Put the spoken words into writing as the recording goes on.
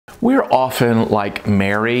We're often like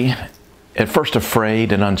Mary, at first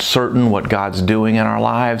afraid and uncertain what God's doing in our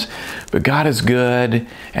lives, but God is good,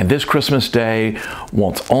 and this Christmas Day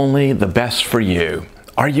wants only the best for you.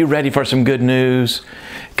 Are you ready for some good news?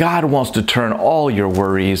 God wants to turn all your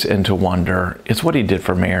worries into wonder. It's what He did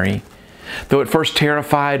for Mary. Though at first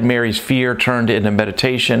terrified, Mary's fear turned into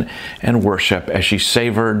meditation and worship as she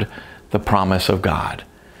savored the promise of God.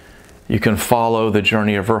 You can follow the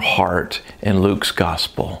journey of her heart in Luke's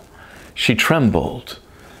Gospel. She trembled.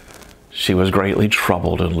 She was greatly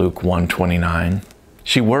troubled in Luke 1:29.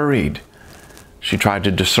 She worried. She tried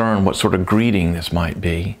to discern what sort of greeting this might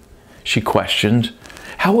be. She questioned,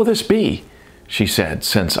 "How will this be?" she said,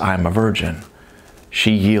 "since I am a virgin."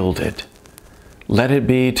 She yielded. "Let it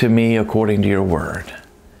be to me according to your word."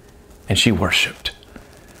 And she worshiped.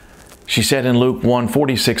 She said in Luke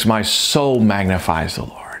 1:46, "My soul magnifies the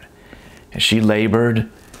Lord." And she labored.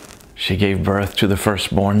 She gave birth to the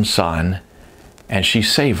firstborn son, and she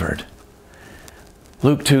savored.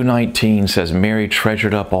 Luke 2:19 says, Mary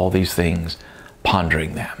treasured up all these things,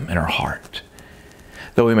 pondering them in her heart.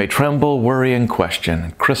 Though we may tremble, worry, and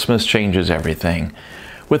question, Christmas changes everything.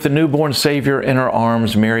 With the newborn Savior in her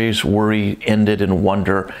arms, Mary's worry ended and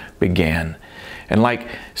wonder began. And like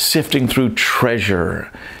sifting through treasure,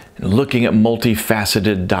 and looking at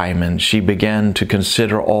multifaceted diamonds, she began to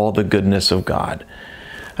consider all the goodness of God.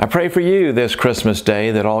 I pray for you this Christmas Day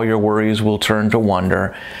that all your worries will turn to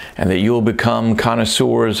wonder and that you will become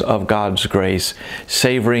connoisseurs of God's grace,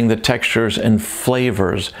 savoring the textures and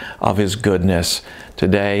flavors of His goodness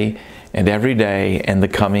today and every day and the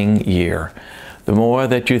coming year. The more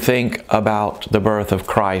that you think about the birth of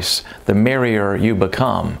Christ, the merrier you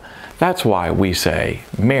become. That's why we say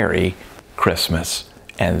Merry Christmas,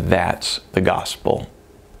 and that's the gospel.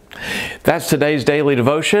 That's today's daily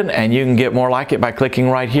devotion, and you can get more like it by clicking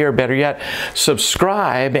right here. Better yet,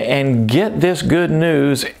 subscribe and get this good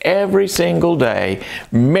news every single day.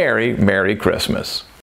 Merry, Merry Christmas.